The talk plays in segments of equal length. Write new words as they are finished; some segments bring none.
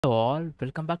Hello all,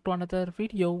 welcome back to another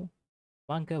video.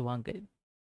 Vanga.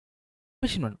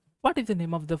 Question 1. What is the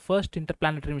name of the first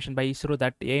interplanetary mission by ISRO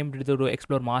that aimed to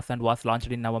explore Mars and was launched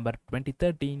in November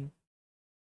 2013?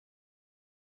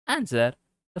 Answer.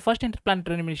 The first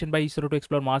interplanetary mission by ISRO to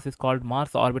explore Mars is called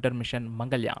Mars Orbiter Mission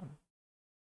Mangalyaan.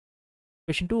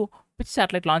 Question 2. Which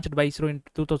satellite launched by ISRO in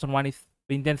 2001 is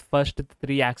India's first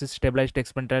 3-axis stabilized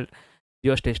experimental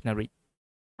geostationary?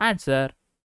 Answer.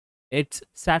 Its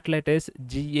satellite is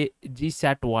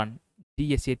GSAT-1.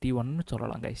 GSAT-1 னு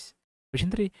சொல்லலாம் guys.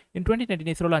 Question 3. In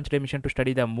 2019, ISRO launched a mission to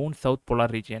study the moon's south polar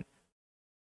region.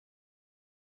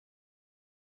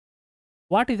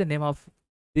 What is the name of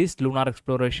this lunar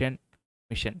exploration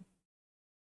mission?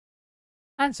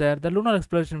 Answer. The lunar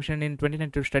exploration mission in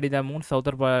 2019 to study the moon's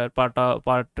southern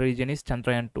part region is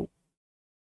Chandrayaan-2.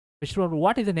 Question 4.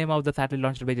 What is the name of the satellite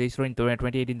launched by ISRO in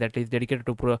 2018 that is dedicated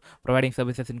to providing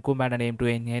services in Kumband and aim to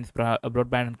enhance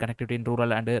broadband connectivity in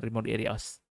rural and remote areas?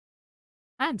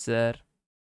 Answer.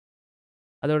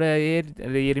 அதோட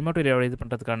remote ஏரியாவோட இது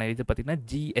பண்ணுறதுக்கான இது பார்த்தீங்கன்னா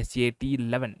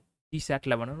GSAT-11 GSAT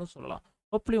 11னு சொல்லலாம்.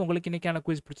 Hopefully உங்களுக்கு இன்னைக்கான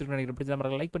quiz பிடிச்சிருக்கு நினைக்கிறேன்.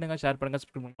 பிடிச்ச லைக் பண்ணுங்க, ஷேர் பண்ணுங்க,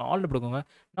 சப்ஸ்கிரைப் பண்ணுங்க, ஆல் கொடுங்க.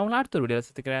 நான் உங்களை அடுத்த ஒரு வீடியோவில்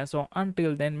சந்திக்கிறேன். So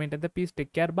until then maintain the piece,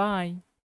 take care, bye.